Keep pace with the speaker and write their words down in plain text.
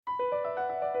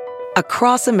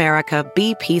Across America,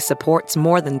 BP supports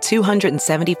more than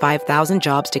 275,000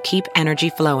 jobs to keep energy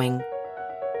flowing.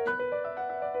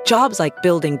 Jobs like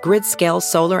building grid-scale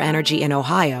solar energy in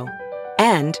Ohio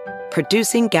and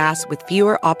producing gas with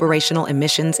fewer operational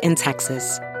emissions in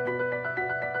Texas.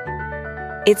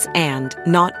 It's and,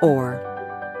 not or.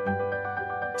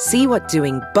 See what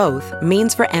doing both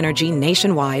means for energy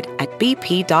nationwide at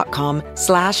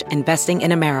bp.com/investing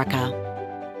in America.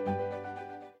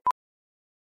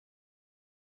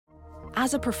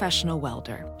 As a professional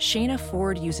welder, Shayna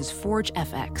Ford uses Forge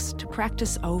FX to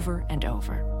practice over and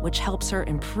over, which helps her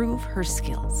improve her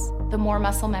skills. The more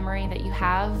muscle memory that you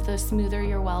have, the smoother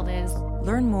your weld is.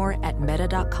 Learn more at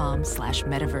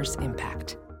meta.com/metaverse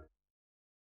impact.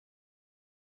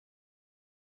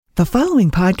 The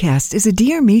following podcast is a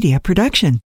Dear Media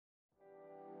production.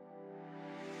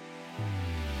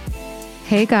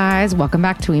 Hey guys, welcome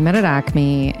back to We Met at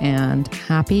Acme and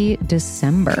happy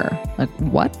December. Like,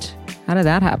 what? How did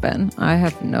that happen? I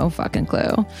have no fucking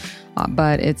clue.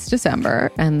 But it's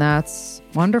December and that's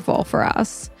wonderful for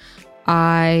us.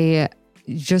 I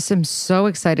just am so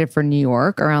excited for New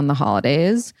York around the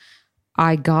holidays.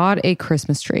 I got a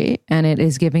Christmas tree and it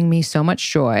is giving me so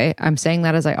much joy. I'm saying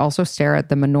that as I also stare at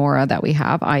the menorah that we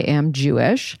have. I am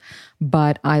Jewish,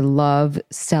 but I love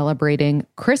celebrating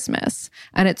Christmas.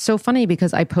 And it's so funny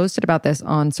because I posted about this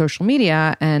on social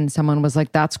media and someone was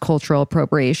like, that's cultural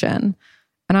appropriation.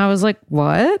 And I was like,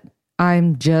 what?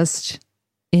 I'm just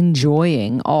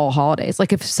enjoying all holidays.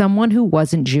 Like if someone who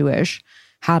wasn't Jewish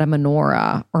had a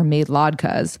menorah or made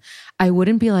latkes, I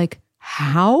wouldn't be like,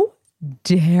 how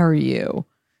dare you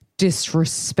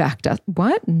disrespect us?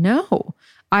 What? No.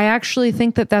 I actually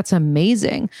think that that's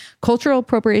amazing. Cultural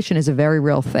appropriation is a very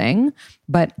real thing,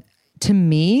 but to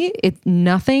me, it's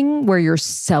nothing where you're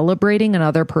celebrating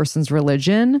another person's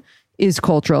religion is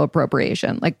cultural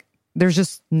appropriation. Like there's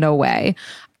just no way.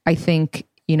 I think,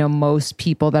 most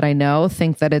people that I know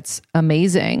think that it's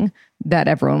amazing that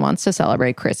everyone wants to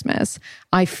celebrate Christmas.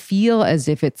 I feel as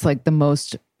if it's like the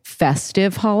most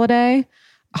festive holiday.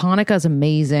 Hanukkah is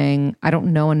amazing. I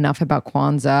don't know enough about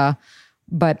Kwanzaa,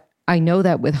 but I know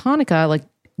that with Hanukkah, like,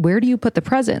 where do you put the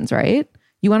presents, right?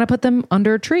 You want to put them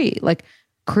under a tree. Like,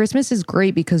 Christmas is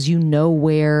great because you know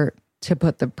where to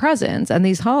put the presents. And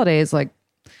these holidays, like,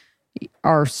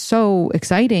 are so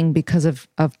exciting because of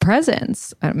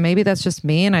presents. Maybe that's just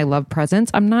me and I love presents.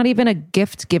 I'm not even a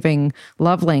gift-giving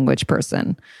love language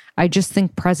person. I just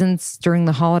think presents during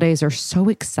the holidays are so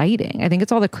exciting. I think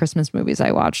it's all the Christmas movies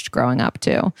I watched growing up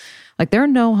too. Like there are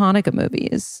no Hanukkah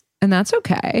movies and that's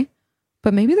okay.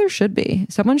 But maybe there should be.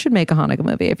 Someone should make a Hanukkah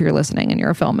movie if you're listening and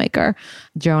you're a filmmaker.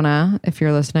 Jonah, if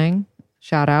you're listening,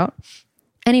 shout out.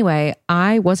 Anyway,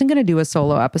 I wasn't going to do a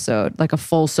solo episode, like a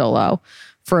full solo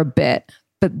for a bit.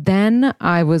 But then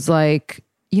I was like,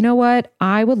 you know what?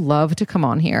 I would love to come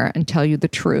on here and tell you the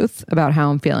truth about how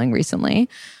I'm feeling recently.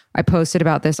 I posted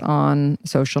about this on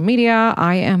social media.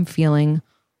 I am feeling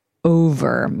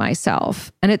over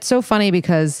myself. And it's so funny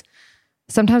because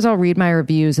sometimes I'll read my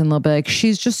reviews and they'll be like,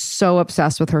 she's just so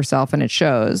obsessed with herself and it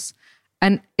shows.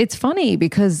 And it's funny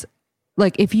because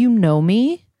like, if you know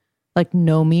me, like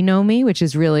know me, which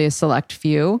is really a select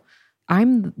few,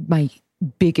 I'm my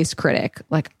biggest critic.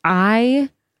 Like I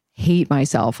hate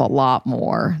myself a lot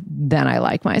more than I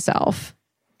like myself.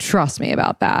 Trust me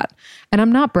about that. And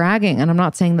I'm not bragging and I'm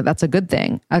not saying that that's a good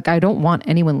thing. Like I don't want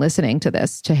anyone listening to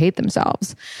this to hate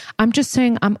themselves. I'm just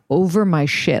saying I'm over my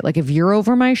shit. Like if you're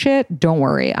over my shit, don't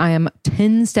worry. I am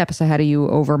 10 steps ahead of you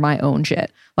over my own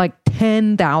shit. Like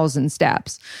 10,000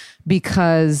 steps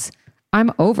because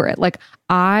I'm over it. Like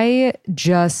I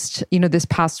just, this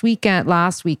last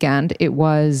weekend, it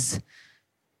was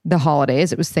the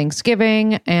holidays. It was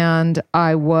Thanksgiving and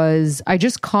I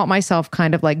just caught myself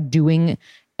kind of like doing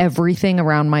everything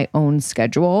around my own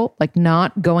schedule, like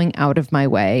not going out of my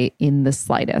way in the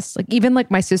slightest. Like even like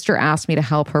my sister asked me to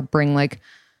help her bring like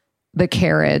the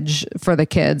carriage for the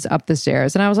kids up the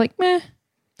stairs. And I was like, meh.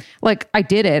 Like I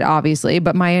did it obviously,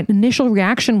 but my initial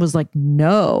reaction was like,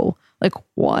 no, like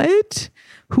what?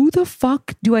 Who the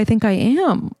fuck do I think I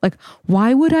am? Like,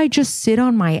 why would I just sit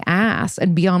on my ass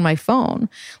and be on my phone?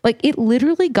 Like it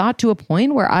literally got to a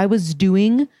point where I was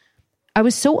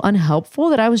so unhelpful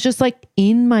that I was just like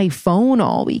in my phone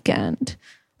all weekend.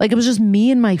 Like it was just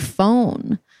me and my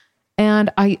phone.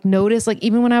 And I noticed like,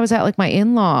 even when I was at like my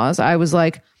in-laws, I was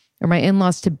like, or my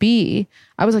in-laws to be,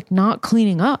 I was like not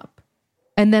cleaning up.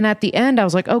 And then at the end, I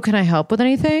was like, oh, can I help with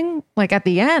anything? Like at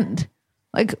the end,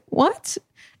 like what?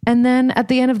 And then at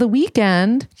the end of the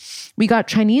weekend, we got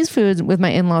Chinese food with my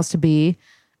in-laws to be,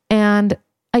 and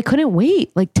I couldn't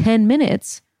wait like 10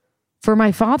 minutes for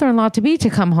my father-in-law to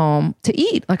come home to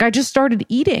eat. Like, I just started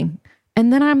eating.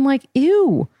 And then I'm like,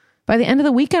 ew. By the end of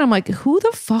the weekend, I'm like, who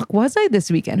the fuck was I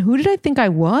this weekend? Who did I think I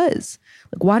was?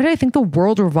 Like, why did I think the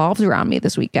world revolves around me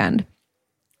this weekend?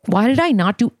 Why did I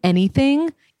not do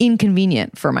anything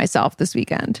inconvenient for myself this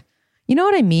weekend? You know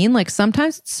what I mean? Like,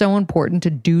 sometimes it's so important to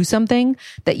do something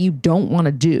that you don't want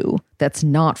to do that's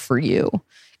not for you.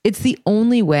 It's the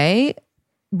only way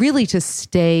really to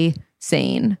stay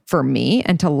sane for me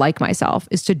and to like myself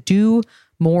is to do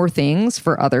more things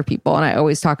for other people. And I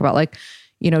always talk about like,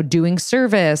 doing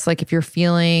service. Like if you're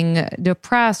feeling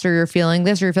depressed or you're feeling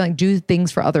this or you're feeling, do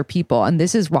things for other people. And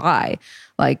this is why,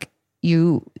 like,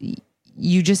 you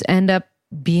just end up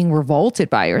being revolted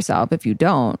by yourself if you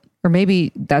don't. Or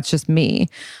maybe that's just me.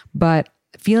 But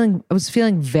I was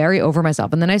feeling very over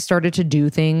myself. And then I started to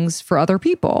do things for other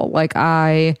people. Like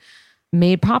I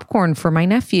made popcorn for my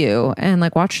nephew and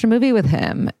like watched a movie with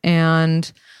him.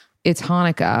 And it's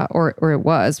Hanukkah, or it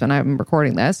was when I'm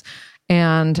recording this.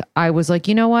 And I was like,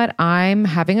 you know what? I'm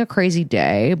having a crazy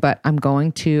day, but I'm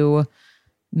going to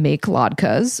make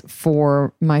latkes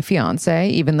for my fiance,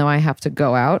 even though I have to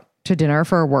go out to dinner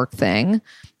for a work thing.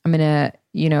 I'm going to,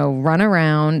 run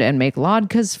around and make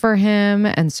latkes for him.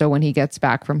 And so when he gets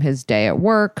back from his day at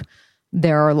work,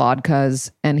 there are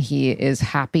latkes and he is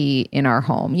happy in our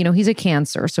home. He's a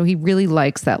Cancer, so he really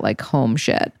likes that like home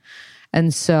shit.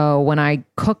 And so when I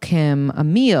cook him a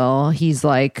meal, he's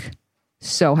like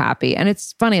so happy. And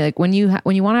it's funny, like when you want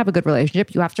to have a good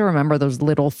relationship, you have to remember those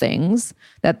little things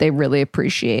that they really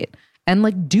appreciate and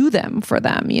like do them for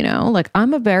them, Like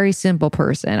I'm a very simple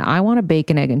person. I want a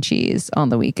bacon, egg, and cheese on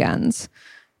the weekends.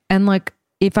 And like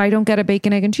if I don't get a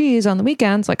bacon, egg, and cheese on the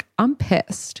weekends, like I'm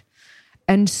pissed.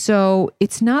 And so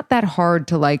it's not that hard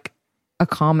to like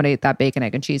accommodate that bacon,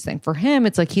 egg, and cheese thing. For him,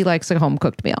 it's like he likes a home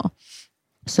cooked meal.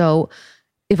 So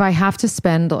if I have to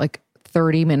spend like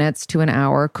 30 minutes to an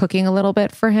hour cooking a little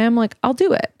bit for him, like I'll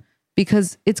do it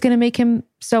because it's going to make him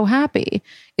so happy.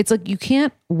 It's like you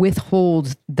can't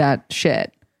withhold that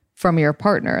shit from your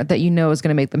partner that you know is going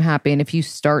to make them happy. And if you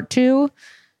start to,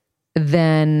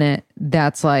 then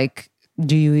that's like,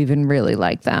 do you even really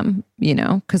like them?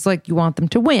 Because like you want them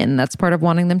to win. That's part of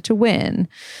wanting them to win.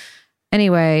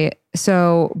 Anyway,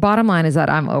 so bottom line is that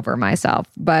I'm over myself,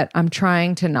 but I'm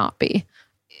trying to not be.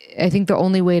 I think the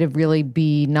only way to really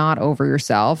be not over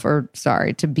yourself,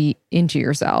 to be into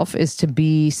yourself, is to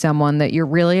be someone that you're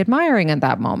really admiring at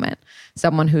that moment.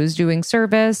 Someone who's doing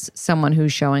service, someone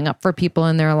who's showing up for people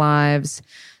in their lives,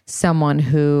 someone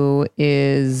who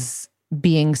is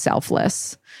being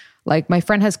selfless. Like my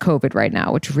friend has COVID right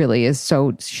now, which really is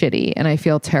so shitty. And I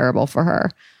feel terrible for her.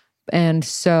 And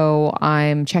so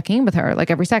I'm checking in with her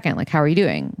like every second, like, how are you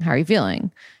doing? How are you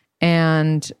feeling?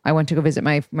 And I went to go visit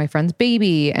my friend's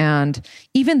baby. And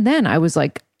even then I was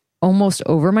like almost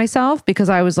over myself because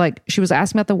I was like, she was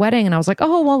asking about the wedding and I was like,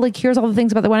 oh, well, like, here's all the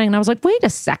things about the wedding. And I was like, wait a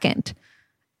second.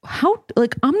 How,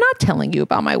 like, I'm not telling you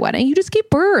about my wedding. You just gave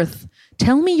birth.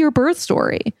 Tell me your birth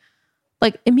story.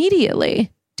 Like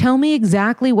immediately tell me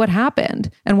exactly what happened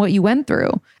and what you went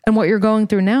through and what you're going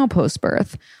through now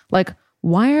post-birth. Like,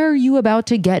 why are you about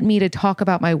to get me to talk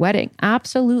about my wedding?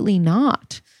 Absolutely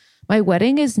not. My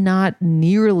wedding is not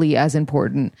nearly as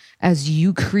important as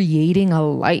you creating a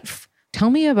life. Tell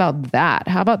me about that.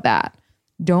 How about that?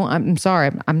 I'm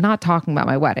sorry. I'm not talking about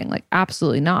my wedding. Like,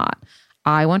 absolutely not.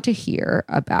 I want to hear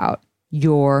about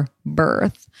your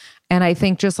birth. And I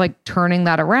think just like turning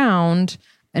that around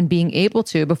and being able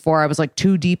to, before I was like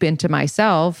too deep into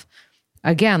myself,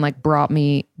 again, like brought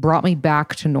me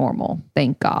back to normal.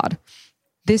 Thank God.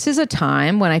 This is a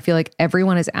time when I feel like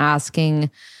everyone is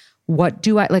asking, what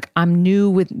do I, like, I'm new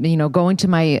with, going to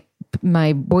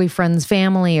my boyfriend's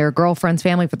family or girlfriend's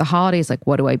family for the holidays. Like,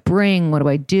 what do I bring? What do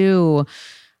I do?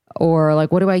 Or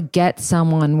like, what do I get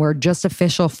someone? We're just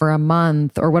official for a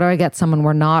month. Or what do I get someone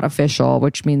we're not official,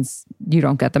 which means you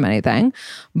don't get them anything.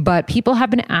 But people have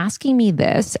been asking me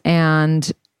this and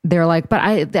they're like, but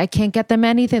I can't get them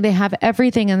anything. They have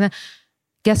everything. And then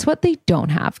guess what they don't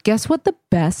have? Guess what the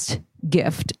best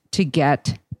gift to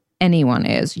get anyone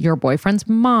is? Your boyfriend's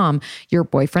mom, your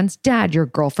boyfriend's dad, your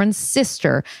girlfriend's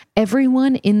sister,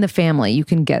 everyone in the family. You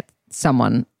can get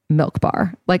someone Milk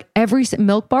Bar. Like every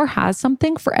Milk Bar has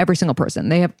something for every single person.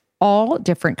 They have all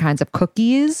different kinds of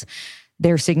cookies,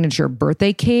 their signature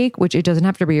birthday cake, which it doesn't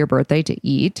have to be your birthday to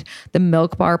eat, the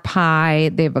Milk Bar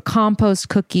pie. They have a compost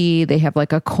cookie. They have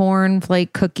like a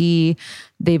cornflake cookie.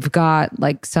 They've got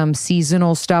like some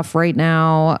seasonal stuff right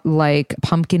now, like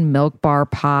pumpkin Milk Bar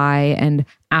pie and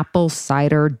apple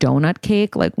cider donut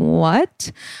cake. Like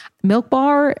what? Milk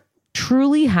Bar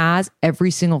truly has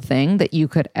every single thing that you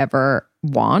could ever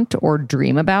want or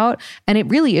dream about. And it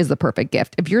really is the perfect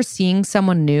gift. If you're seeing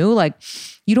someone new, like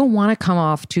you don't want to come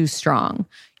off too strong.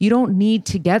 You don't need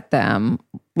to get them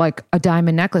like a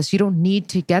diamond necklace. You don't need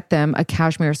to get them a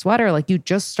cashmere sweater. Like you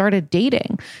just started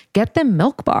dating. Get them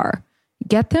Milk Bar.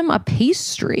 Get them a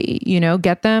pastry,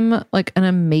 get them like an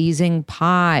amazing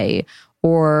pie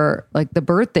or like the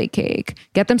birthday cake.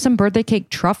 Get them some birthday cake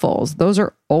truffles. Those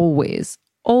are always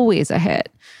a hit.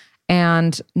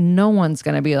 And no one's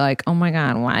going to be like, oh my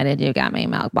God, why did you get me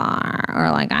Milk Bar? Or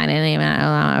like, I didn't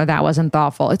even, that wasn't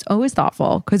thoughtful. It's always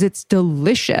thoughtful because it's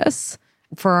delicious.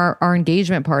 For our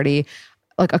engagement party,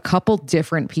 like a couple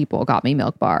different people got me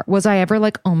Milk Bar. Was I ever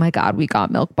like, oh my God, we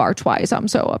got Milk Bar twice, I'm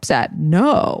so upset?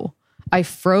 No. I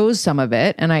froze some of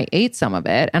it and I ate some of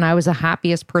it and I was the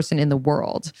happiest person in the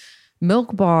world.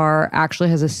 Milk Bar actually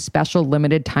has a special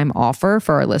limited time offer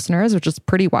for our listeners, which is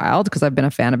pretty wild because I've been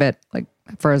a fan of it like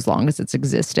for as long as it's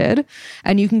existed.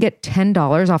 And you can get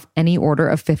 $10 off any order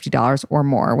of $50 or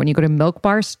more when you go to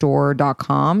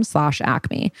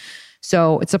milkbarstore.com/Acme.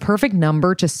 So it's a perfect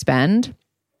number to spend.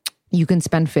 You can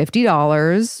spend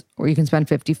 $50 or you can spend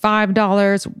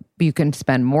 $55. You can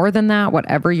spend more than that,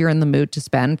 whatever you're in the mood to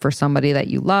spend for somebody that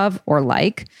you love or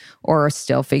like, or are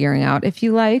still figuring out if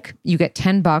you like. You get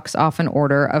 $10 off an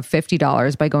order of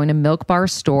 $50 by going to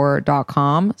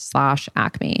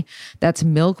milkbarstore.com/Acme. That's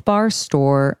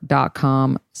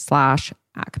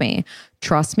milkbarstore.com/Acme.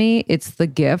 Trust me, it's the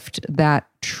gift that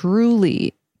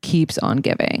truly keeps on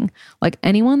giving. Like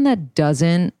anyone that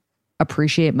doesn't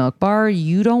appreciate Milk Bar,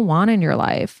 you don't want in your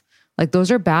life. Like those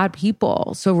are bad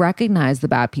people. So recognize the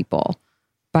bad people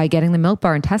by getting the Milk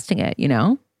Bar and testing it,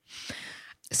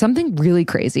 Something really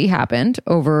crazy happened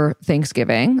over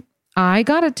Thanksgiving. I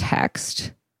got a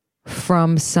text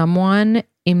from someone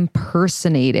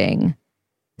impersonating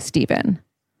Steven.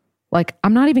 Like,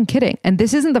 I'm not even kidding. And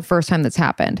this isn't the first time that's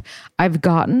happened. I've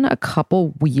gotten a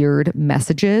couple weird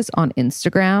messages on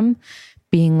Instagram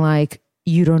being like,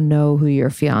 you don't know who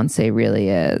your fiance really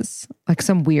is. Like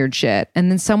some weird shit. And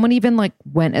then someone even like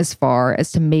went as far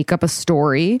as to make up a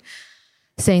story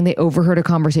saying they overheard a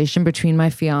conversation between my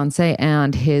fiance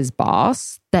and his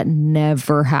boss that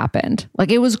never happened.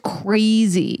 Like it was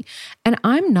crazy. And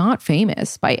I'm not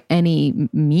famous by any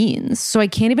means. So I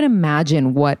can't even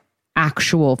imagine what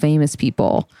actual famous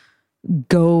people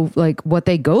what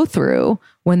they go through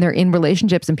when they're in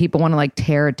relationships and people want to like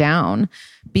tear it down,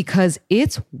 because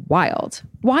it's wild.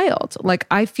 Like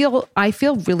I feel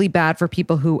really bad for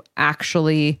people who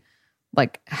actually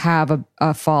like have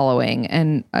a following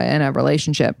and in a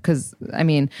relationship. Because I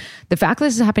mean, the fact that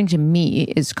this is happening to me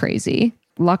is crazy.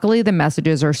 Luckily, the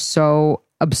messages are so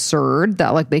absurd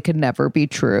that like they could never be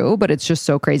true, but it's just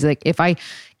so crazy. Like if I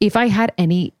had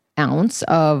any ounce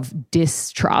of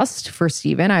distrust for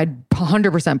Steven, I'd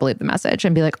 100% believe the message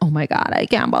and be like, oh my God, I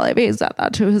can't believe he said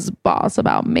that to his boss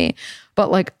about me. But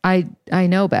like, I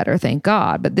know better, thank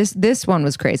God. But this one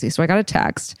was crazy. So I got a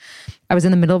text. I was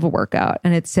in the middle of a workout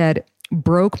and it said,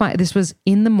 this was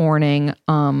in the morning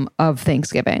of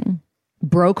Thanksgiving.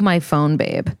 Broke my phone,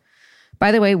 babe.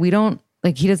 By the way, we don't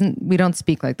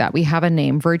speak like that. We have a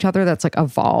name for each other that's like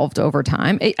evolved over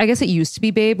time. I guess it used to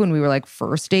be babe when we were like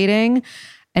first dating.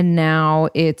 And now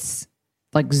it's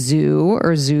like Zoo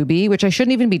or Zuby, which I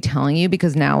shouldn't even be telling you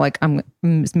because now like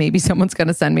maybe someone's going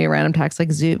to send me a random text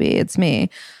like Zuby, it's me.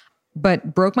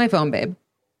 But broke my phone, babe.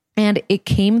 And it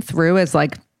came through as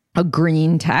like a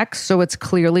green text. So it's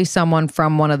clearly someone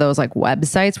from one of those like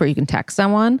websites where you can text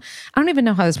someone. I don't even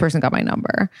know how this person got my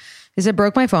number. They said,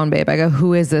 broke my phone, babe. I go,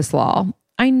 who is this lol?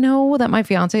 I know that my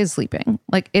fiance is sleeping.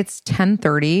 Like it's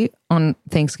 10:30 on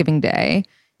Thanksgiving Day.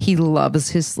 He loves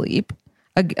his sleep.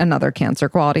 Another Cancer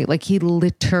quality. Like he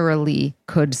literally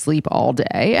could sleep all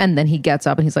day. And then he gets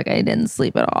up and he's like, I didn't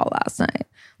sleep at all last night.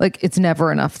 Like it's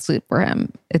never enough sleep for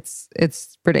him. It's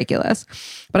ridiculous.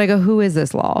 But I go, who is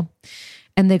this lol?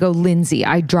 And they go, Lindsay,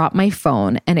 I dropped my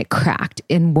phone and it cracked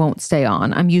and won't stay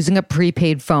on. I'm using a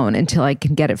prepaid phone until I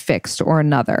can get it fixed or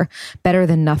another. Better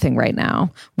than nothing right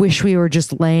now. Wish we were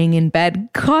just laying in bed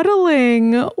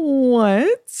cuddling.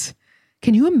 What?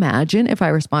 Can you imagine if I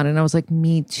responded and I was like,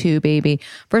 me too, baby?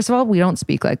 First of all, we don't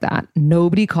speak like that.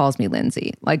 Nobody calls me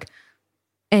Lindsay. Like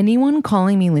anyone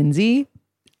calling me Lindsay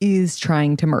is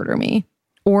trying to murder me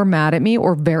or mad at me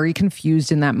or very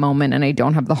confused in that moment. And I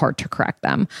don't have the heart to correct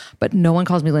them, but no one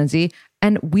calls me Lindsay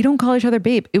and we don't call each other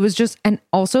babe. It was just, and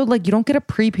also like, you don't get a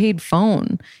prepaid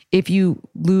phone if you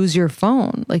lose your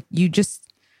phone. Like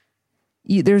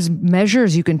there's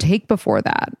measures you can take before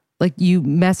that. Like you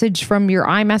message from your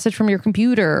iMessage from your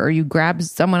computer or you grab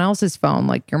someone else's phone,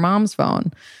 like your mom's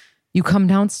phone. You come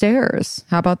downstairs.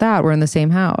 How about that? We're in the same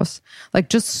house. Like,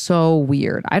 just so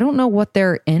weird. I don't know what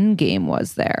their end game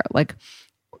was there. Like,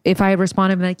 if I had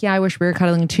responded like, yeah, I wish we were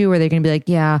cuddling too, are they going to be like,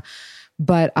 yeah,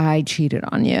 but I cheated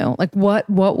on you? Like, what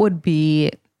would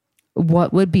be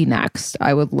next?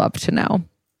 I would love to know.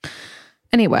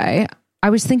 Anyway, I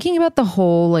was thinking about the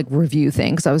whole like review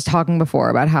thing, because I was talking before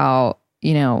about how,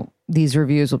 you know, these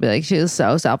reviews will be like, she is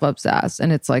so self-obsessed.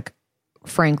 And it's like,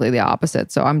 frankly, the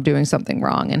opposite. So I'm doing something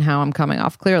wrong in how I'm coming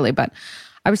off clearly. But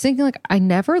I was thinking like, I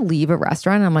never leave a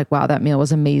restaurant and I'm like, wow, that meal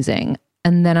was amazing.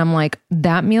 And then I'm like,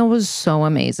 that meal was so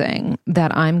amazing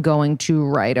that I'm going to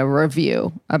write a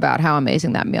review about how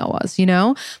amazing that meal was, you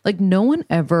know? Like, no one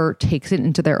ever takes it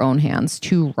into their own hands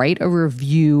to write a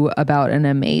review about an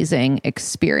amazing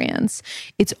experience.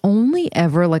 It's only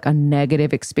ever like a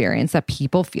negative experience that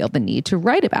people feel the need to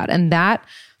write about. And that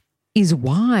is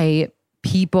why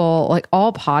people, like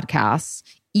all podcasts,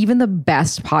 even the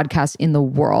best podcast in the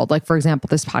world, like for example,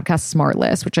 this podcast Smart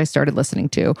List, which I started listening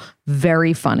to,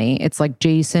 very funny. It's like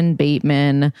Jason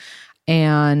Bateman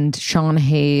and Sean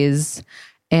Hayes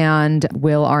and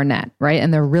Will Arnett, right?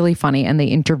 And they're really funny and they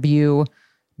interview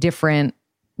different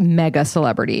mega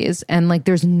celebrities, and like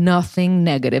there's nothing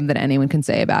negative that anyone can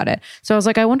say about it. So I was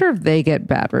like, I wonder if they get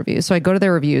bad reviews. So I go to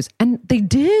their reviews and they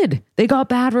did. They got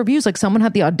bad reviews. Like someone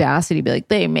had the audacity to be like,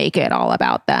 they make it all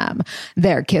about them.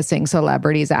 They're kissing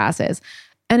celebrities' asses.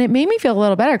 And it made me feel a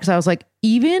little better, because I was like,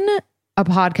 even a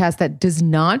podcast that does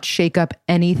not shake up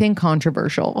anything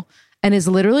controversial and is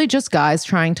literally just guys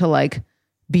trying to like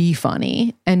be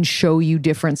funny and show you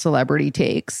different celebrity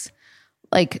takes,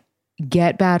 like,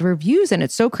 get bad reviews. And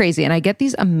it's so crazy. And I get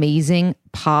these amazing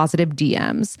positive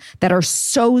DMs that are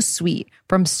so sweet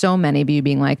from so many of you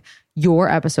being like, your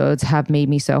episodes have made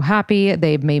me so happy.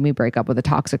 They've made me break up with a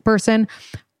toxic person.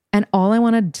 And all I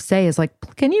wanted to say is like,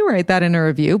 can you write that in a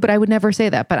review? But I would never say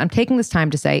that. But I'm taking this time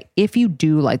to say, if you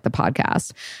do like the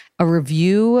podcast, a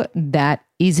review that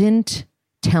isn't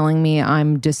telling me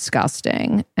I'm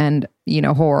disgusting and, you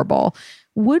know, horrible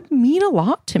would mean a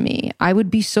lot to me. I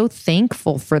would be so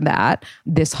thankful for that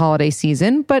this holiday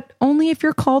season, but only if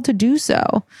you're called to do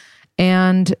so.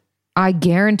 And I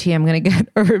guarantee I'm going to get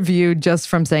a review just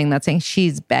from saying that, saying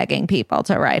she's begging people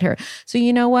to write her. So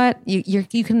you know what?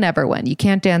 You can never win. You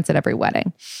can't dance at every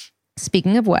wedding.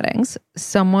 Speaking of weddings,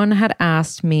 someone had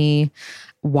asked me,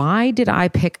 why did I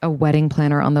pick a wedding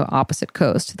planner on the opposite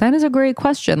coast? That is a great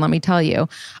question. Let me tell you.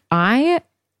 I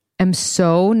am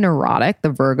so neurotic,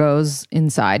 the Virgos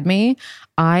inside me.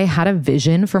 I had a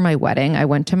vision for my wedding. I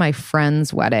went to my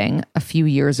friend's wedding a few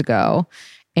years ago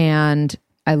and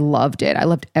I loved it. I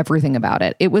loved everything about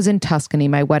it. It was in Tuscany.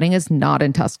 My wedding is not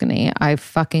in Tuscany. I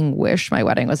fucking wish my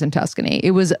wedding was in Tuscany.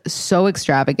 It was so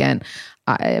extravagant.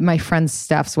 My friend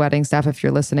Steph's wedding, Steph, if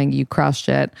you're listening, you crushed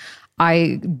it.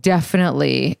 I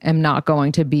definitely am not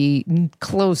going to be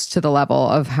close to the level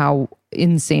of how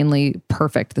insanely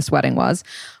perfect this wedding was.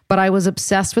 But I was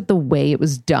obsessed with the way it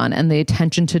was done and the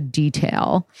attention to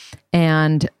detail.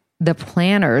 And the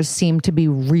planners seemed to be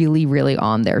really, really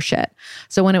on their shit.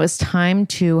 So when it was time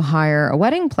to hire a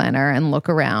wedding planner and look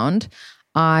around,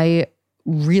 I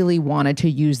really wanted to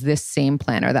use this same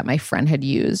planner that my friend had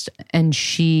used. And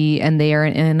they are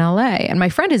in LA. And my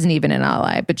friend isn't even in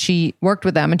LA, but she worked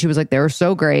with them and she was like, they were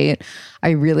so great. I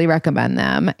really recommend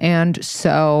them. And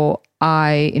so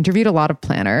I interviewed a lot of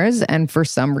planners. And for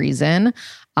some reason,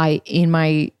 in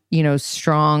my,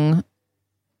 strong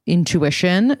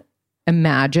intuition,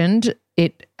 imagined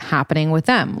it happening with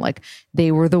them. Like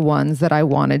they were the ones that I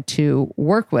wanted to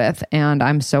work with. And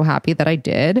I'm so happy that I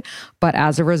did. But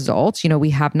as a result, we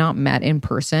have not met in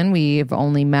person. We've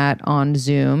only met on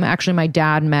Zoom. Actually, my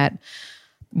dad met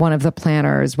one of the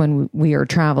planners when we were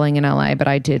traveling in LA, but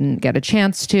I didn't get a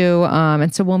chance to.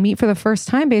 And so we'll meet for the first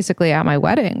time basically at my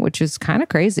wedding, which is kind of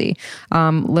crazy.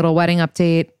 Little wedding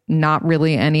update, not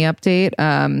really any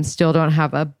update. Still don't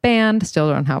have a band, still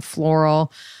don't have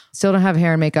floral, still don't have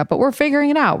hair and makeup, but we're figuring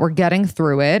it out. We're getting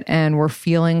through it and we're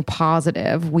feeling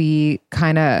positive. We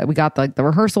got the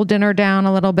rehearsal dinner down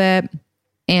a little bit.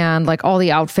 And like all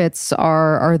the outfits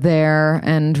are there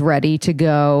and ready to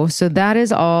go. So that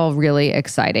is all really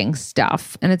exciting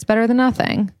stuff. And it's better than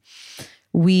nothing.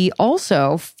 We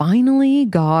also finally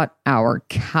got our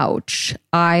couch.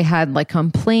 I had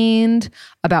complained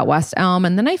about West Elm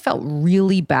and then I felt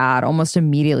really bad almost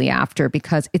immediately after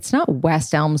because it's not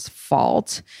West Elm's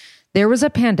fault. There was a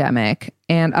pandemic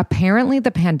and apparently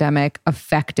the pandemic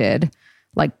affected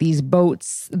these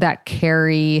boats that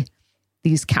carry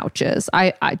these couches.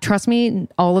 I trust me,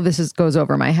 all of this goes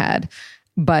over my head,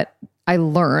 but I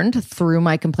learned through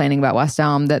my complaining about West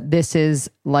Elm that this is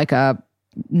like a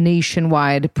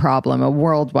nationwide problem, a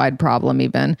worldwide problem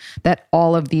even, that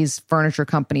all of these furniture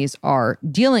companies are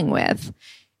dealing with,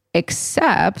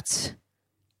 except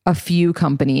a few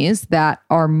companies that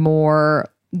are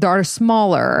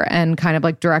smaller and kind of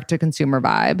like direct to consumer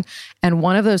vibe. And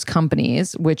one of those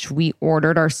companies, which we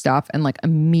ordered our stuff and like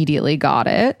immediately got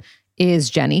it,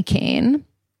 is Jenni Kayne.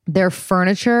 Their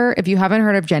furniture, if you haven't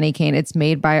heard of Jenni Kayne, it's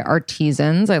made by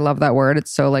artisans. I love that word.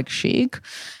 It's so like chic.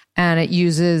 And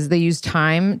they use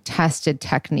time-tested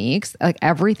techniques. Like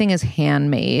everything is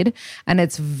handmade and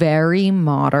it's very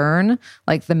modern.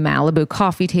 Like the Malibu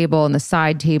coffee table and the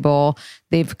side table,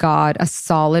 they've got a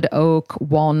solid oak,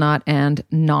 walnut, and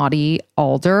knotty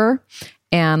alder.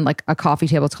 And like a coffee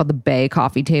table, it's called the Bay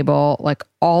coffee table. Like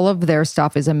all of their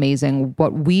stuff is amazing.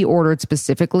 What we ordered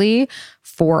specifically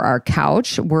for our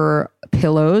couch were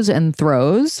pillows and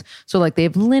throws. So like they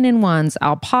have linen ones,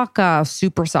 alpaca,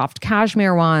 super soft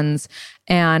cashmere ones,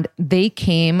 and they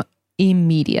came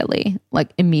immediately.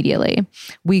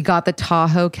 We got the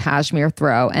Tahoe cashmere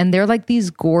throw, and they're like these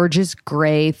gorgeous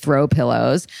gray throw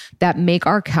pillows that make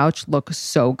our couch look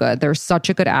so good. They're such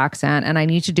a good accent, and I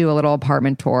need to do a little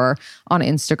apartment tour on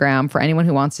Instagram for anyone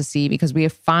who wants to see, because we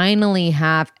finally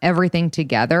have everything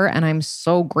together, and I'm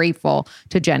so grateful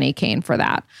to Jenni Kayne for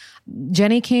that.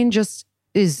 Jenni Kayne just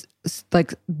is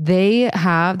like,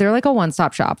 they're like a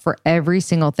one-stop shop for every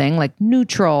single thing, like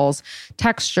neutrals,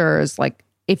 textures. Like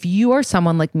if you are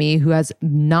someone like me who has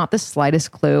not the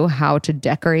slightest clue how to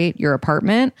decorate your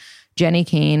apartment, Jenni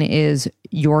Kayne is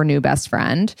your new best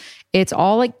friend. It's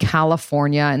all like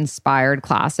California inspired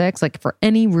classics, like for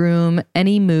any room,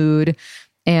 any mood.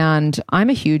 And I'm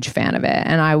a huge fan of it.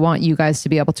 And I want you guys to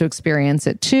be able to experience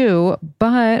it too,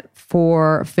 but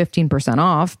for 15%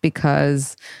 off,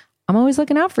 because I'm always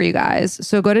looking out for you guys.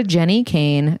 So go to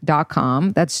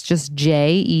JenniKayne.com. That's just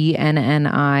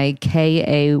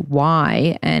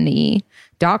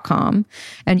JenniKayne.com.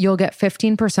 And you'll get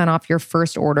 15% off your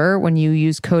first order when you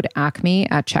use code ACME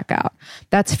at checkout.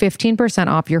 That's 15%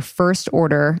 off your first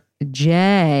order,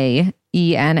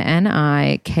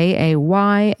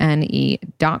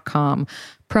 JenniKayne.com.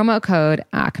 Promo code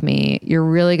ACME. You're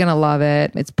really going to love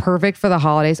it. It's perfect for the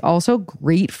holidays. Also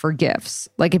great for gifts.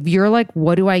 Like if you're like,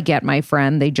 what do I get my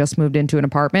friend? They just moved into an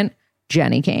apartment.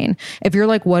 Jenni Kayne. If you're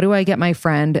like, what do I get my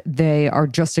friend? They are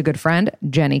just a good friend.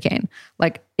 Jenni Kayne.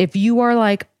 Like if you are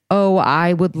like, oh,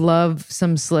 I would love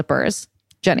some slippers.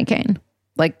 Jenni Kayne.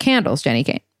 Like candles. Jenni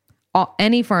Kayne.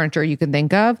 Any furniture you can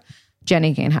think of,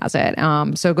 Jenni Kayne has it.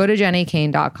 So go to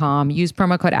JenniKayne.com, use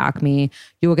promo code ACME.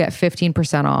 You will get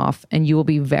 15% off and you will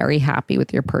be very happy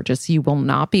with your purchase. You will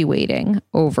not be waiting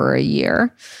over a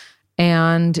year.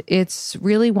 And it's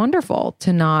really wonderful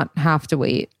to not have to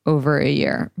wait over a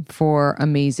year for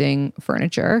amazing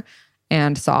furniture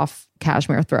and soft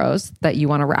cashmere throws that you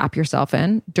want to wrap yourself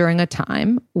in during a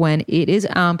time when it is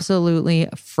absolutely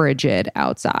frigid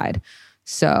outside.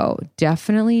 So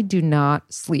definitely do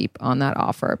not sleep on that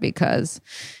offer because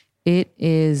it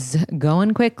is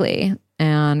going quickly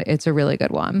and it's a really good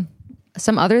one.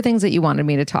 Some other things that you wanted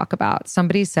me to talk about.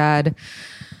 Somebody said,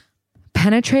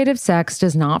 penetrative sex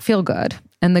does not feel good.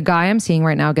 And the guy I'm seeing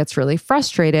right now gets really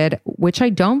frustrated, which I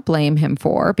don't blame him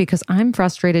for because I'm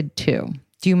frustrated too.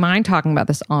 Do you mind talking about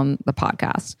this on the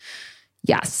podcast?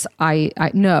 Yes, I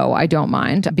don't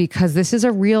mind because this is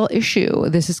a real issue.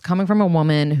 This is coming from a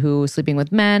woman who's sleeping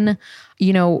with men.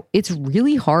 You know, it's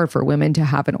really hard for women to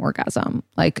have an orgasm.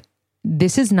 Like,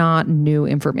 this is not new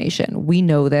information. We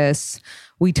know this.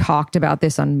 We talked about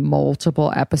this on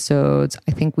multiple episodes.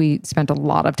 I think we spent a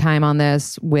lot of time on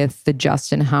this with the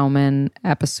Justin Howman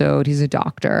episode. He's a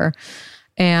doctor.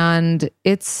 And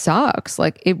it sucks.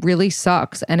 Like, it really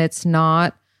sucks. And it's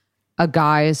not a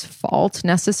guy's fault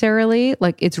necessarily.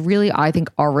 Like, it's really, I think,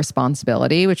 our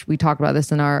responsibility, which we talked about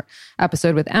this in our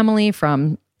episode with Emily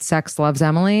from Sex Loves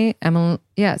Emily.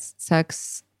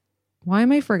 Why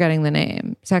am I forgetting the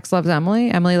name? Sex Loves Emily?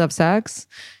 Emily Loves Sex?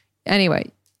 Anyway,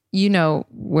 you know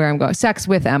where I'm going. Sex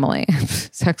with Emily.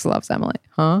 Sex Loves Emily,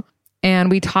 huh?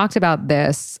 And we talked about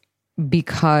this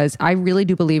because I really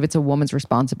do believe it's a woman's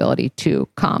responsibility to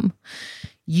come.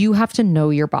 You have to know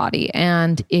your body.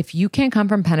 And if you can't come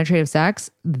from penetrative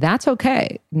sex, that's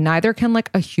okay. Neither can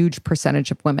like a huge percentage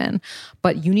of women.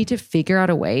 But you need to figure out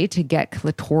a way to get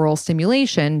clitoral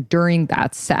stimulation during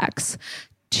that sex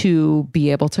to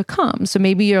be able to come. So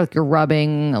maybe you're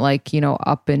rubbing like, you know,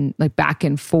 up and like back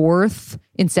and forth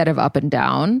instead of up and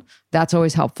down. That's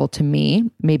always helpful to me.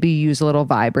 Maybe you use a little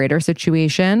vibrator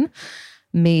situation.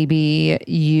 Maybe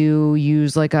you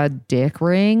use like a dick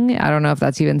ring. I don't know if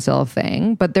that's even still a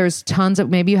thing, but there's tons of,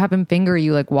 maybe you have him finger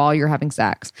you like while you're having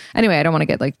sex. Anyway, I don't want to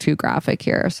get like too graphic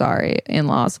here. Sorry,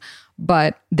 in-laws.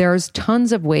 but there's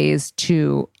tons of ways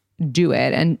to do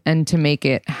it and to make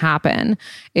it happen.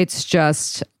 It's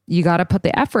just, you got to put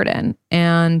the effort in,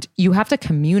 and you have to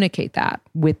communicate that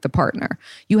with the partner.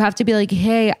 You have to be like,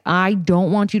 hey, I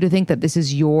don't want you to think that this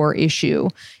is your issue.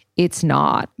 It's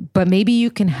not, but maybe you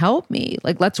can help me.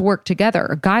 Like, let's work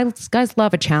together. Guys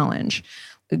love a challenge.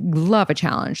 Love a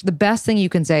challenge. The best thing you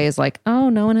can say is like, oh,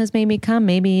 no one has made me come.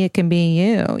 Maybe it can be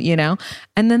you, you know?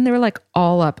 And then they're like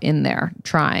all up in there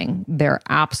trying their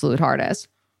absolute hardest.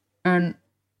 And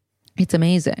it's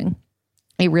amazing.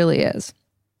 It really is.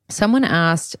 Someone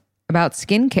asked about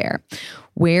skincare.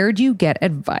 Where do you get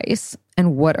advice,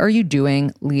 and what are you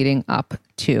doing leading up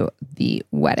to the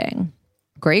wedding?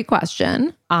 Great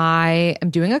question. I am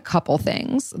doing a couple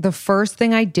things. The first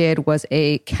thing I did was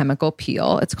a chemical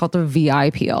peel. It's called the VI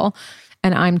peel.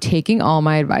 And I'm taking all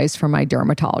my advice from my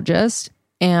dermatologist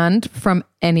and from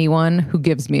anyone who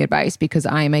gives me advice, because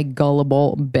I am a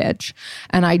gullible bitch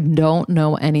and I don't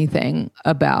know anything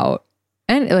about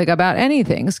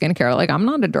anything skincare. Like, I'm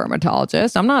not a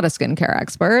dermatologist. I'm not a skincare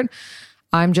expert.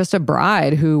 I'm just a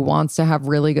bride who wants to have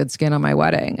really good skin on my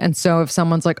wedding. And so if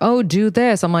someone's like, oh, do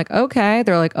this, I'm like, okay.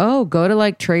 They're like, oh, go to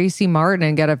like Tracy Martin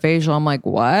and get a facial. I'm like,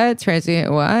 what? Tracy,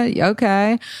 what?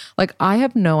 Okay. Like, I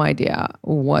have no idea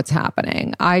what's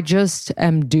happening. I just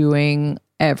am doing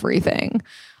everything.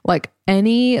 Like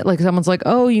someone's like,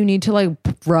 oh, you need to like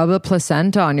rub a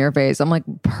placenta on your face. I'm like,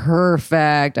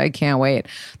 perfect. I can't wait.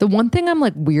 The one thing I'm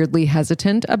like weirdly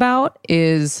hesitant about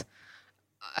is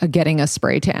getting a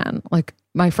spray tan. Like,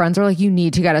 my friends are like, you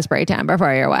need to get a spray tan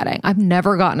before your wedding. I've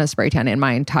never gotten a spray tan in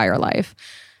my entire life.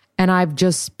 And I've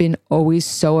just been always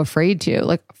so afraid to.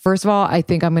 Like, first of all, I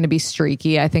think I'm going to be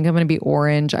streaky. I think I'm going to be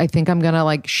orange. I think I'm going to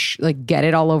like get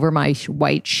it all over my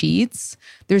white sheets.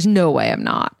 There's no way I'm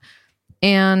not.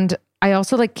 And I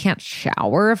also like can't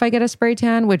shower if I get a spray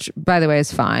tan, which by the way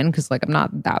is fine because like I'm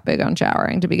not that big on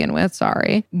showering to begin with.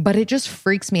 Sorry. But it just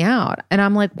freaks me out. And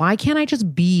I'm like, why can't I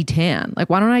just be tan? Like,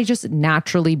 why don't I just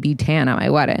naturally be tan at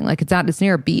my wedding? Like, it's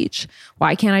near a beach.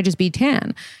 Why can't I just be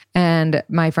tan? And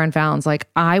my friend Fallon's like,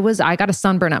 I got a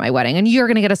sunburn at my wedding and you're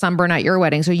going to get a sunburn at your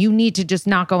wedding. So you need to just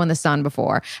not go in the sun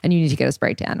before and you need to get a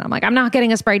spray tan. And I'm like, I'm not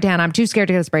getting a spray tan. I'm too scared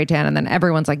to get a spray tan. And then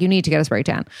everyone's like, you need to get a spray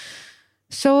tan.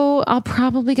 So I'll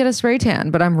probably get a spray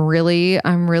tan, but I'm really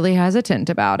hesitant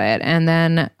about it. And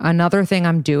then another thing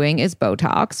I'm doing is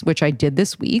Botox, which I did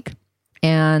this week.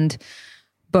 And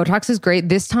Botox is great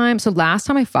this time. So last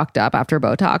time I fucked up after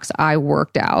Botox, I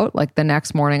worked out. Like the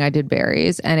next morning I did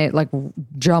berries and it like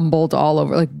jumbled all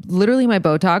over. Like literally my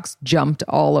Botox jumped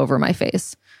all over my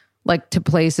face. Like to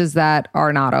places that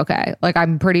are not okay. Like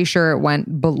I'm pretty sure it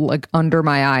went like under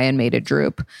my eye and made it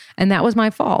droop. And that was my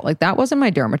fault. Like that wasn't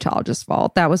my dermatologist's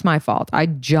fault. That was my fault. I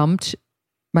jumped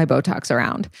my Botox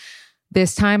around.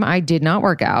 This time I did not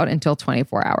work out until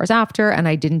 24 hours after, and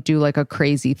I didn't do like a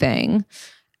crazy thing.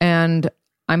 And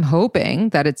I'm hoping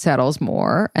that it settles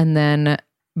more. And then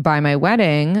by my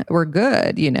wedding, we're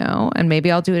good, you know, and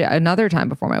maybe I'll do it another time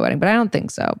before my wedding, but I don't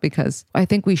think so because I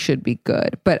think we should be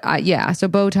good. But yeah, so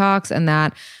Botox and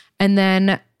that. And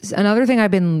then another thing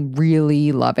I've been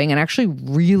really loving and actually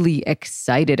really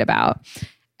excited about.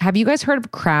 Have you guys heard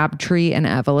of Crabtree and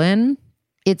Evelyn?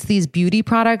 It's these beauty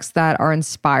products that are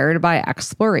inspired by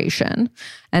exploration,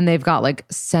 and they've got like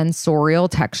sensorial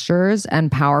textures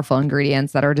and powerful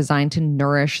ingredients that are designed to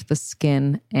nourish the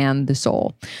skin and the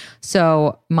soul.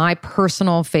 So my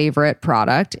personal favorite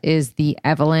product is the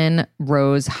Evelyn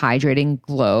Rose Hydrating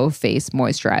Glow Face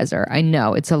Moisturizer. I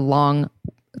know it's a long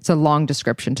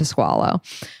description to swallow,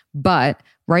 but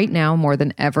right now, more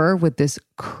than ever, with this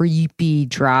creepy,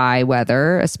 dry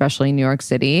weather, especially in New York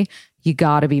City, you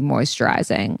gotta be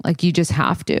moisturizing. Like you just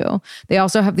have to. They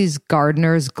also have these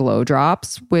Gardener's Glow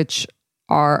Drops, which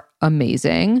are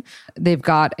amazing. They've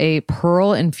got a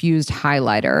pearl infused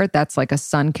highlighter that's like a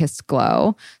sun-kissed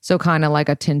glow. So kind of like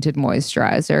a tinted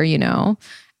moisturizer, you know?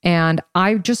 And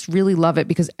I just really love it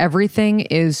because everything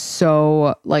is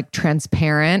so like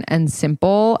transparent and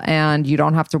simple, and you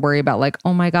don't have to worry about like,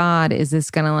 oh my God, is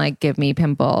this gonna like give me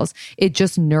pimples? It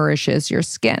just nourishes your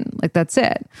skin. Like that's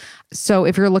it. So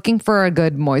if you're looking for a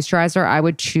good moisturizer, I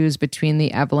would choose between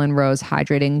the Evelyn Rose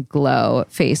Hydrating Glow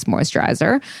Face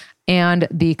Moisturizer and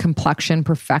the Complexion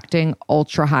Perfecting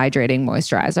Ultra Hydrating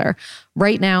Moisturizer.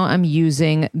 Right now, I'm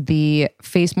using the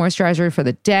face moisturizer for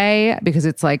the day because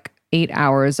it's like 8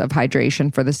 hours of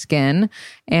hydration for the skin,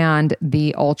 and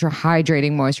the ultra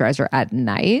hydrating moisturizer at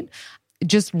night.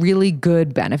 just really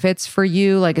good benefits for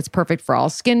you. Like it's perfect for all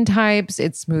skin types.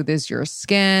 It smoothes your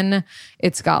skin.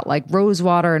 It's got like rose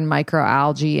water and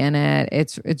microalgae in it.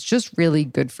 It's just really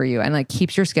good for you and like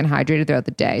keeps your skin hydrated throughout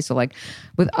the day. So like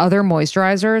with other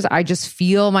moisturizers, I just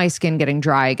feel my skin getting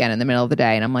dry again in the middle of the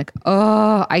day. And I'm like,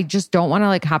 oh, I just don't want to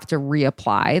like have to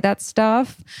reapply that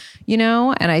stuff, you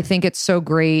know? And I think it's so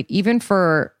great, even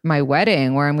for my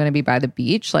wedding where I'm going to be by the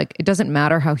beach. Like it doesn't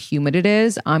matter how humid it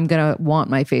is. I'm going to want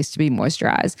my face to be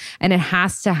moisturized. And it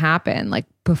has to happen like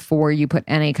before you put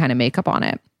any kind of makeup on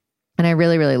it. And I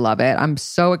really, really love it. I'm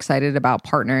so excited about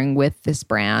partnering with this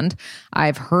brand.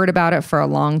 I've heard about it for a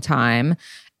long time.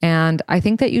 And I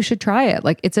think that you should try it.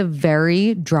 Like it's a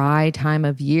very dry time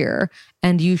of year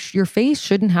and your face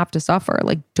shouldn't have to suffer.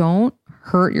 Like don't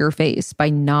hurt your face by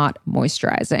not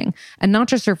moisturizing. And not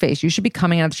just your face. You should be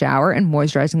coming out of the shower and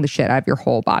moisturizing the shit out of your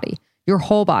whole body. Your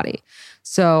whole body.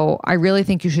 So I really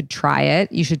think you should try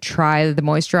it. You should try the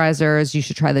moisturizers. You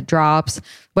should try the drops.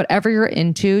 Whatever you're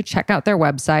into, check out their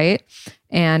website.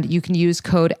 And you can use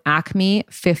code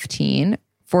ACME15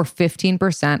 for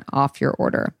 15% off your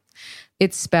order.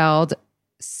 It's spelled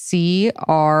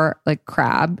CR, like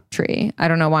crab tree. I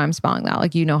don't know why I'm spelling that.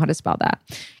 Like you know how to spell that.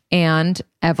 And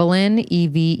Evelyn,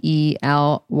 EVELYN.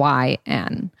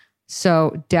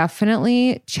 So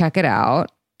definitely check it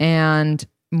out and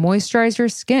moisturize your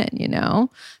skin, you know?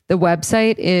 The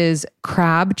website is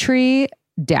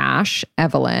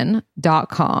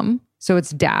crabtree-evelyn.com. So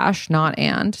it's dash, not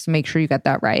and. So make sure you get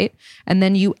that right. And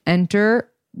then you enter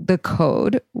the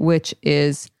code, which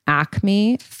is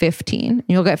ACME15. And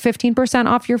you'll get 15%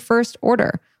 off your first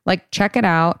order. Like check it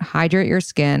out, hydrate your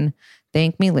skin,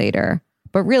 thank me later.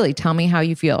 But really tell me how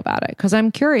you feel about it. Because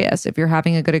I'm curious if you're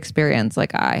having a good experience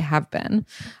like I have been.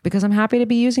 Because I'm happy to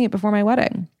be using it before my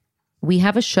wedding. We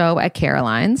have a show at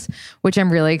Caroline's, which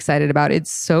I'm really excited about. It's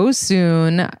so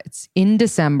soon. It's in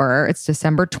December. It's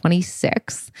December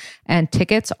 26th. And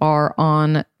tickets are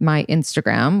on my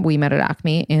Instagram. We met at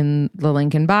Acme in the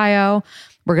link in bio.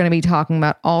 We're going to be talking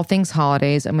about all things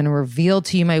holidays. I'm going to reveal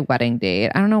to you my wedding date.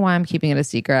 I don't know why I'm keeping it a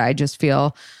secret. I just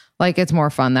feel like it's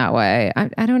more fun that way.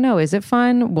 I don't know. Is it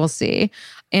fun? We'll see.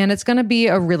 And it's going to be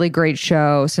a really great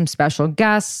show. Some special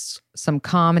guests, some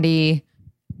comedy,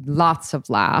 lots of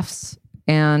laughs,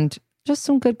 and just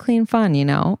some good, clean fun, you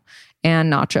know?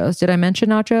 And nachos. Did I mention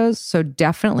nachos? So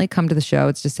definitely come to the show.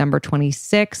 It's December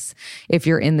 26th. If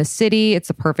you're in the city, it's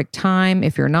the perfect time.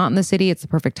 If you're not in the city, it's the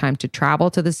perfect time to travel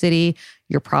to the city.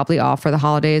 You're probably off for the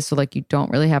holidays, so like you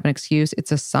don't really have an excuse.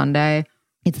 It's a Sunday.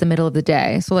 It's the middle of the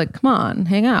day. So like, come on,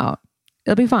 hang out.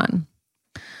 It'll be fun.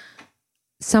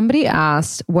 Somebody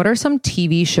asked, what are some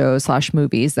TV shows /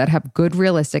 movies that have good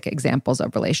realistic examples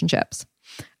of relationships?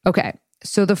 Okay,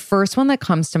 so the first one that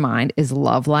comes to mind is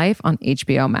Love Life on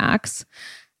HBO Max.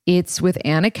 It's with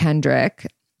Anna Kendrick,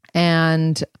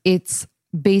 and it's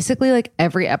basically like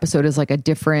every episode is like a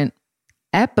different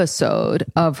episode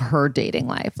of her dating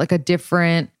life, like a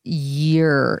different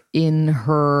year in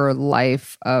her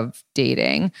life of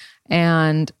dating.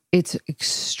 And it's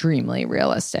extremely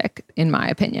realistic, in my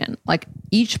opinion. Like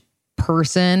each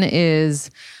person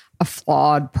is a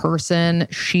flawed person.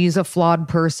 She's a flawed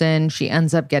person. She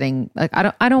ends up getting like,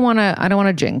 I don't want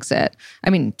to jinx it. I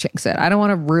mean, jinx it. I don't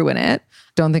want to ruin it.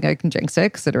 Don't think I can jinx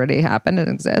it because it already happened. It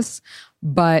exists.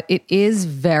 But it's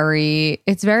very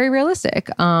realistic.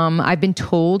 I've been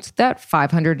told that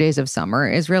 500 Days of Summer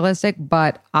is realistic,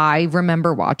 but I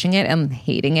remember watching it and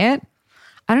hating it.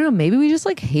 I don't know. Maybe we just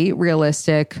like hate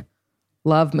realistic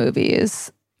love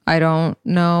movies. I don't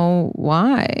know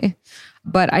why,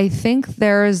 but I think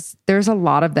there's a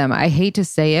lot of them. I hate to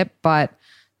say it, but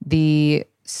I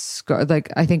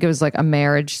think it was like A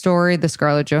Marriage Story, the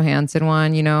Scarlett Johansson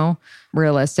one, you know,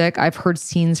 realistic. I've heard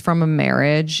Scenes from a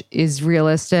Marriage is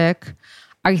realistic.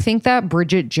 I think that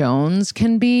Bridget Jones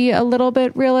can be a little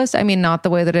bit realistic. I mean, not the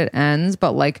way that it ends,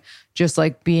 but like just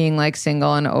like being like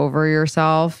single and over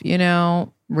yourself, you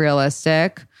know,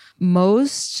 realistic.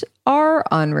 Most are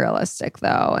unrealistic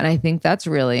though. And I think that's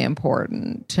really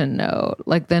important to note.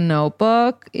 Like The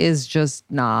Notebook is just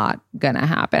not gonna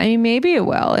happen. I mean, maybe it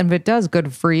will. And if it does,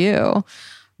 good for you.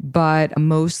 But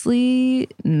mostly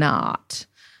not.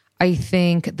 I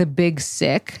think The Big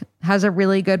Sick has a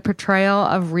really good portrayal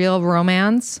of real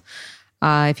romance.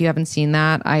 If you haven't seen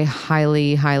that, I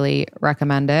highly, highly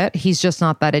recommend it. He's Just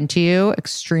Not That Into You.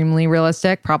 Extremely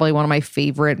realistic. Probably one of my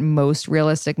favorite, most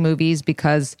realistic movies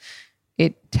because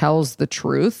it tells the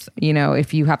truth. You know,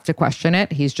 if you have to question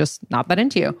it, he's just not that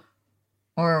into you.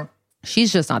 Or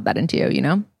she's just not that into you, you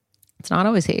know? It's not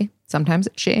always he. Sometimes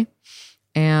it's she.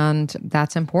 And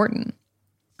that's important.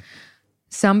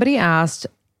 Somebody asked,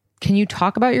 Can you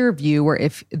talk about your review where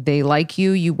if they like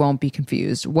you, you won't be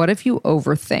confused? What if you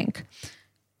overthink?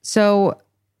 So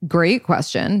great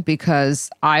question, because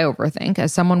I overthink.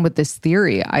 As someone with this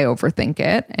theory, I overthink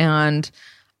it. And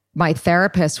my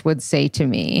therapist would say to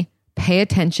me, pay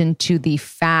attention to the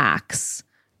facts,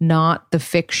 not the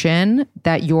fiction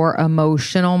that your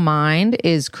emotional mind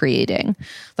is creating.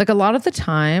 Like a lot of the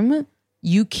time,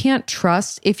 you can't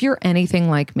trust, if you're anything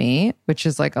like me, which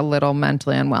is like a little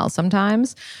mentally unwell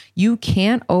sometimes, you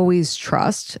can't always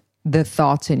trust the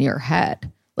thoughts in your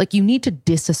head. Like you need to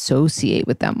disassociate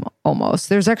with them almost.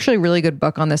 There's actually a really good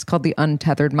book on this called The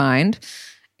Untethered Mind.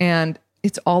 And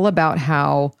it's all about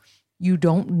how you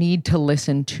don't need to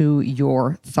listen to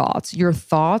your thoughts. Your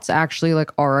thoughts actually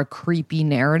like are a creepy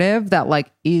narrative that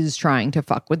like is trying to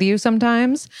fuck with you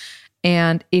sometimes.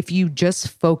 And if you just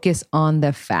focus on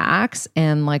the facts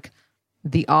and like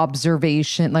the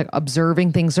observation, like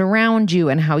observing things around you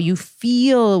and how you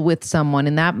feel with someone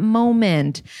in that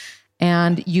moment,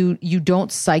 and you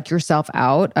don't psych yourself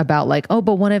out about like, oh,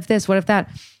 but what if this, what if that,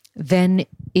 then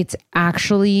it's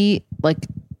actually like,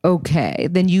 okay,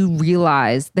 then you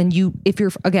realize, then you, if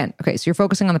you're, again, okay, so you're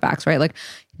focusing on the facts, right? Like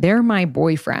they're my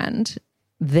boyfriend.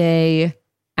 They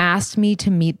asked me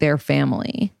to meet their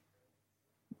family.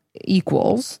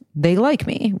 Equals, they like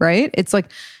me, right? It's like,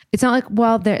 it's not like,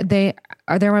 well, they're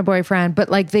my boyfriend, but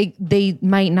like they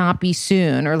might not be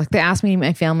soon, or like they asked me to meet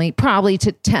my family probably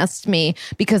to test me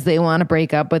because they want to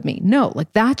break up with me. No,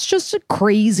 like that's just a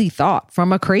crazy thought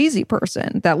from a crazy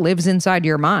person that lives inside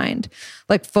your mind.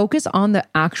 Like focus on the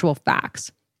actual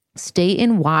facts. Stay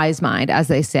in wise mind, as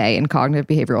they say in cognitive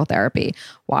behavioral therapy.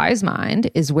 Wise mind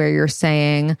is where you're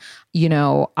saying, you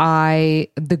know,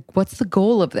 what's the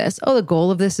goal of this? Oh, the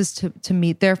goal of this is to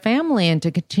meet their family and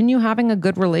to continue having a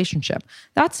good relationship.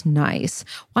 That's nice.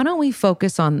 Why don't we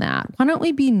focus on that? Why don't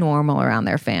we be normal around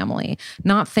their family?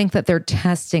 Not think that they're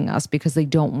testing us because they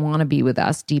don't want to be with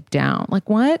us deep down. Like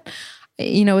what?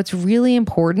 You know, it's really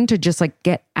important to just like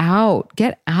get out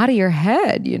of your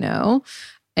head, you know?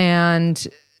 And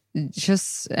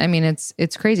just, I mean,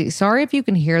 it's crazy. Sorry if you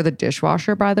can hear the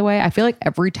dishwasher, by the way. I feel like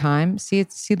every time, see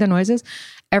the noises?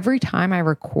 Every time I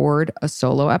record a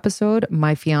solo episode,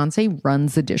 my fiance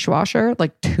runs the dishwasher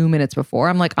like 2 minutes before.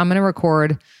 I'm like, I'm going to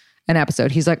record an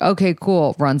episode. He's like, okay,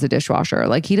 cool, runs the dishwasher.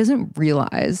 Like he doesn't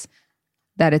realize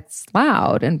that it's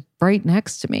loud and right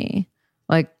next to me.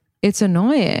 Like it's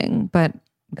annoying, but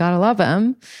gotta love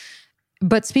him.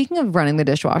 But speaking of running the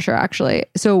dishwasher, actually,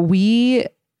 so we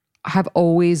have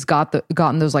always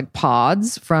gotten those like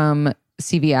pods from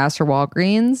CVS or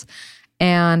Walgreens.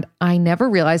 And I never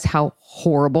realized how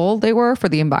horrible they were for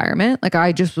the environment. Like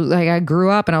I grew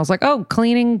up and I was like, oh,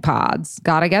 cleaning pods,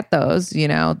 gotta get those, you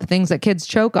know, the things that kids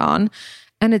choke on.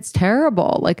 And it's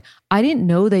terrible. Like I didn't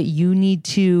know that you need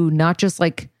to not just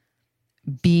like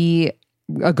be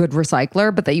a good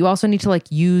recycler, but that you also need to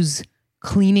like use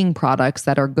cleaning products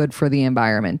that are good for the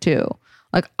environment too.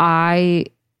 Like I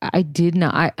did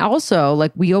not. I also,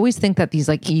 like, we always think that these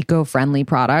like eco-friendly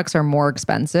products are more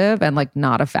expensive and like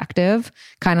not effective.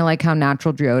 Kind of like how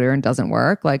natural deodorant doesn't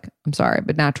work. Like, I'm sorry,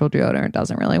 but natural deodorant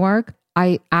doesn't really work.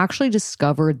 I actually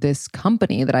discovered this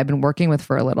company that I've been working with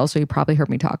for a little. So you probably heard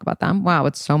me talk about them. Wow,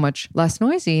 it's so much less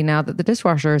noisy now that the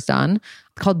dishwasher is done.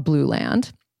 Called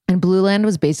Blueland. And Blueland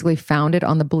was basically founded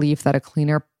on the belief that a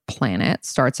cleaner planet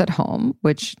starts at home,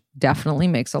 which definitely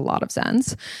makes a lot of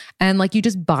sense. And like you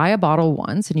just buy a bottle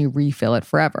once and you refill it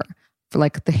forever. For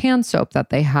like the hand soap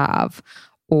that they have,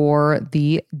 or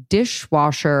the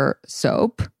dishwasher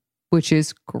soap, which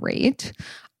is great,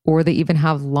 or they even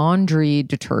have laundry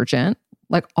detergent.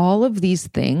 Like all of these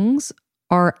things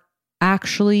are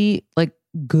actually like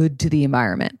good to the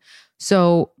environment.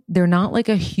 So they're not like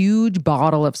a huge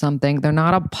bottle of something. They're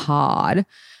not a pod.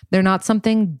 They're not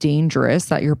something dangerous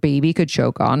that your baby could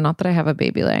choke on. Not that I have a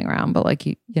baby laying around, but like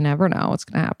you never know what's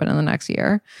going to happen in the next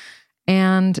year.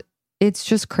 And it's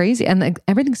just crazy. And like,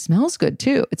 everything smells good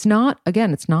too. It's not like a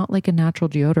natural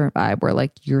deodorant vibe where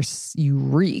like you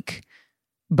reek,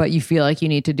 but you feel like you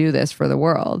need to do this for the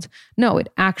world. No, it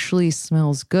actually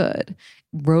smells good.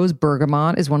 Rose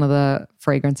bergamot is one of the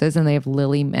fragrances, and they have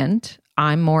lily mint.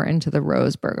 I'm more into the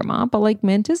rose bergamot, but like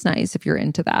mint is nice if you're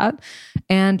into that.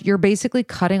 And you're basically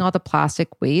cutting all the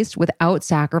plastic waste without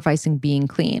sacrificing being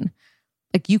clean.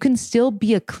 Like you can still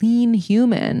be a clean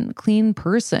human, clean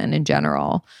person in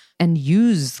general, and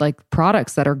use like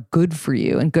products that are good for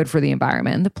you and good for the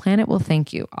environment. And the planet will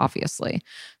thank you, obviously.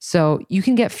 So you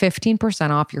can get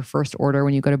 15% off your first order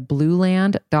when you go to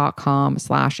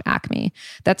blueland.com/acme.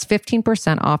 That's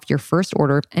 15% off your first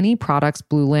order of any products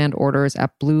Blueland orders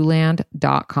at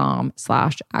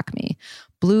blueland.com/acme.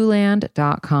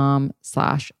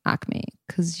 blueland.com/acme.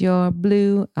 Cause you're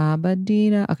blue,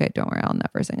 Abadina. Okay, don't worry, I'll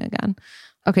never sing again.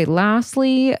 Okay,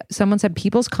 lastly, someone said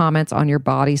people's comments on your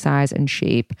body size and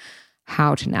shape,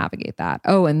 how to navigate that.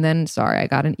 Oh, and then, sorry, I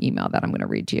got an email that I'm going to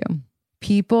read to you.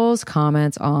 People's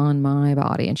comments on my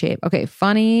body and shape. Okay,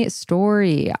 funny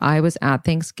story. I was at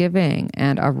Thanksgiving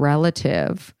and a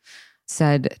relative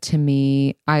said to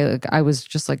me, I was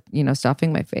just like,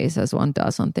 stuffing my face as one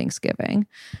does on Thanksgiving.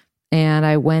 And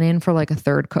I went in for like a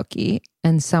third cookie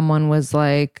and someone was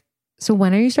like, so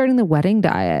when are you starting the wedding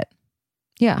diet?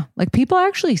 Yeah, like people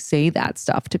actually say that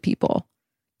stuff to people.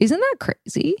 Isn't that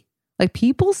crazy? Like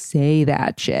people say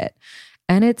that shit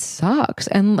and it sucks.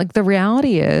 And like the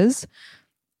reality is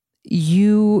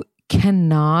you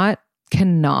cannot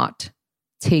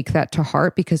take that to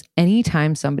heart, because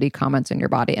anytime somebody comments on your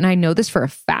body, and I know this for a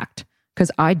fact because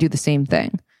I do the same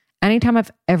thing. Anytime I've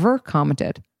ever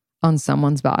commented on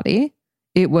someone's body,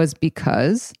 it was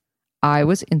because I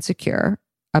was insecure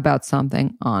about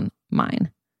something on mine.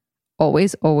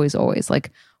 Always, always, always. Like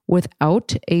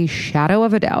without a shadow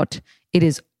of a doubt, it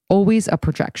is always a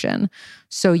projection.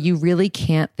 So you really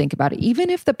can't think about it.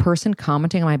 Even if the person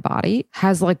commenting on my body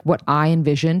has like what I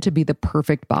envision to be the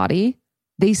perfect body,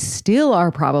 they still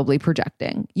are probably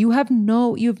projecting. You have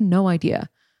no idea.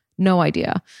 No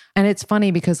idea. And it's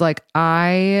funny because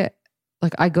I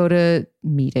go to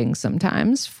meetings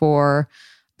sometimes for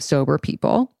sober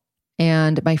people.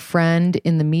 And my friend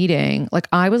in the meeting,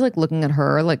 I was looking at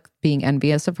her, being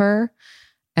envious of her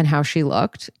and how she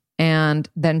looked. And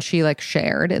then she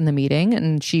shared in the meeting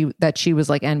and she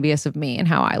was envious of me and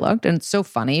how I looked. And it's so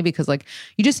funny because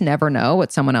you just never know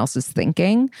what someone else is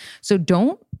thinking. So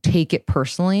don't take it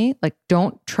personally.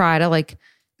 Don't try to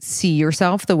see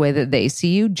yourself the way that they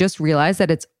see you. Just realize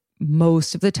that it's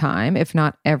most of the time, if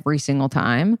not every single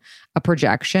time, a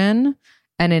projection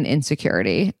and an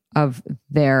insecurity of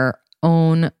their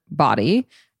own body.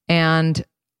 And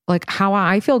how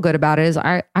I feel good about it is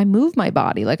I move my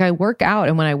body. I work out,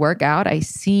 and when I work out, I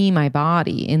see my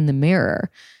body in the mirror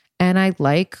and I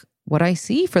like what I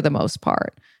see for the most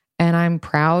part. And I'm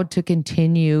proud to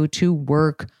continue to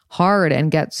work hard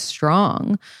and get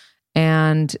strong.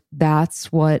 And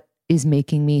that's what is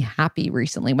making me happy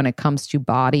recently when it comes to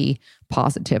body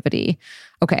positivity.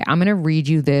 Okay, I'm going to read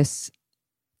you this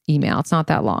email. It's not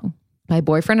that long. My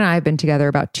boyfriend and I have been together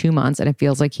about 2 months and it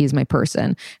feels like he's my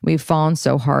person. We've fallen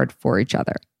so hard for each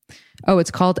other. Oh,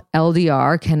 it's called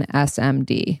LDR can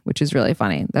SMD, which is really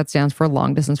funny. That stands for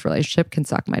long distance relationship can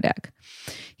suck my dick.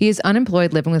 He is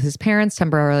unemployed, living with his parents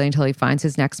temporarily until he finds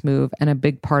his next move. And a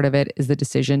big part of it is the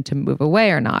decision to move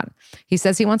away or not. He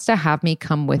says he wants to have me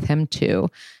come with him too,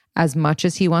 as much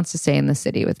as he wants to stay in the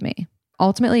city with me.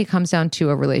 Ultimately, it comes down to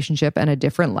a relationship and a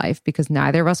different life because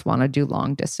neither of us want to do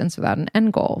long distance without an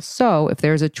end goal. So if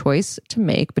there's a choice to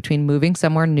make between moving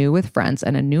somewhere new with friends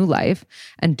and a new life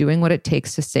and doing what it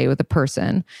takes to stay with a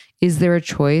person, is there a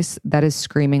choice that is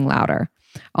screaming louder?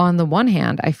 On the one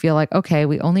hand, I feel like, okay,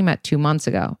 we only met 2 months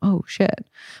ago. Oh, shit.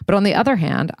 But on the other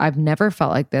hand, I've never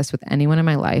felt like this with anyone in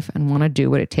my life and want to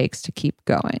do what it takes to keep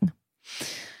going.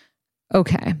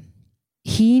 Okay.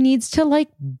 He needs to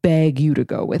beg you to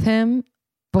go with him.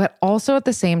 But also at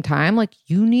the same time,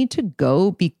 you need to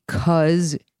go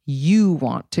because you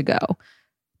want to go,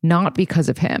 not because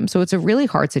of him. So it's a really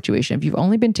hard situation. If you've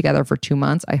only been together for 2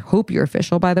 months, I hope you're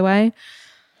official, by the way,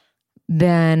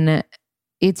 then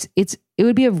it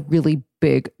would be a really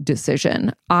big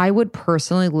decision. I would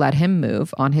personally let him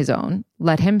move on his own,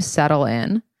 let him settle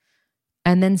in,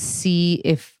 and then see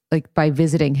if, by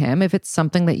visiting him, if it's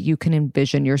something that you can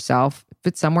envision yourself, if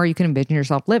it's somewhere you can envision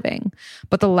yourself living.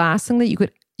 But the last thing that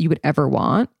you would ever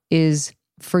want is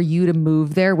for you to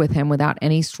move there with him without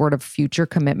any sort of future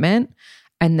commitment.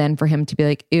 And then for him to be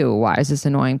like, ew, why is this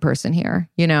annoying person here?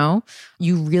 You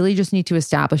really just need to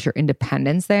establish your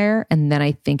independence there. And then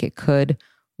I think it could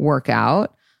work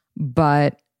out.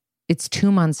 But it's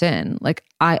 2 months in.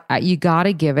 You got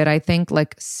to give it, I think,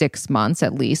 6 months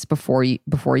at least before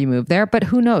you move there. But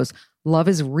who knows? Love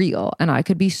is real. And I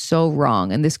could be so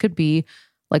wrong. And this could be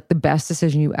the best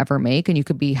decision you ever make. And you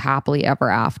could be happily ever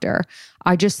after.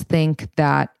 I just think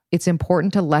that it's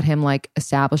important to let him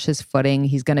establish his footing.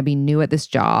 He's going to be new at this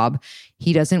job.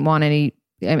 He doesn't want any,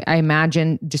 I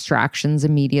imagine distractions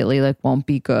immediately won't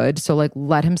be good. So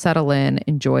let him settle in,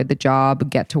 enjoy the job,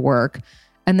 get to work,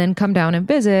 and then come down and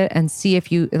visit and see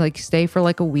if you stay for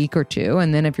a week or two.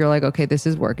 And then if you're okay, this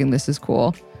is working, this is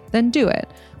cool, then do it.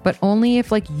 But only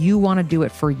if like you want to do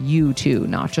it for you too,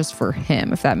 not just for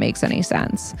him, if that makes any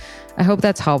sense. I hope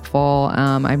that's helpful.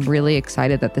 I'm really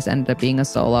excited that this ended up being a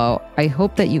solo. I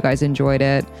hope that you guys enjoyed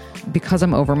it. Because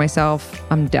I'm over myself,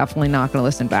 I'm definitely not going to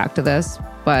listen back to this,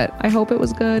 but I hope it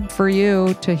was good for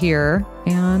you to hear.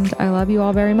 And I love you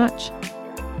all very much.